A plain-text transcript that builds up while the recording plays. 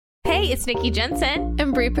Hey, it's Nikki Jensen.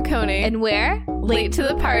 And Brie Piccone. And we're Late to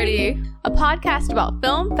the Party. A podcast about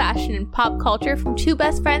film, fashion, and pop culture from two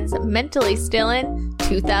best friends mentally still in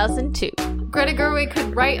 2002. Greta Gerwig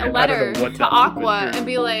could write a letter to Aqua and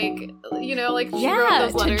be like, you know, like she wrote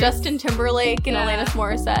those letters. To Justin Timberlake and Alanis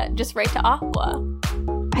Morissette. Just write to Aqua.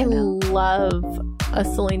 I love a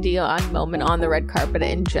Celine Dion moment on the red carpet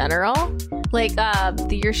in general. Like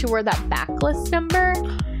the year she wore that backless number,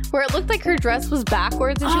 where it looked like her dress was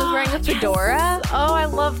backwards and she was wearing a fedora. Yes. Oh, I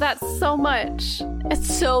love that so much.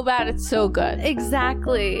 It's so bad, it's so good.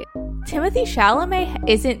 Exactly. Timothy Chalamet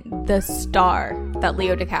isn't the star that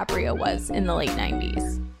Leo DiCaprio was in the late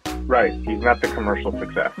 90s. Right. He's not the commercial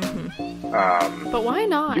success. Mm-hmm. But why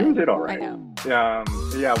not? June did all right. I know.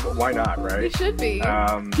 Yeah, why not, right? He should be.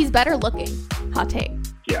 He's better looking. Hot take.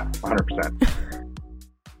 Yeah, 100%.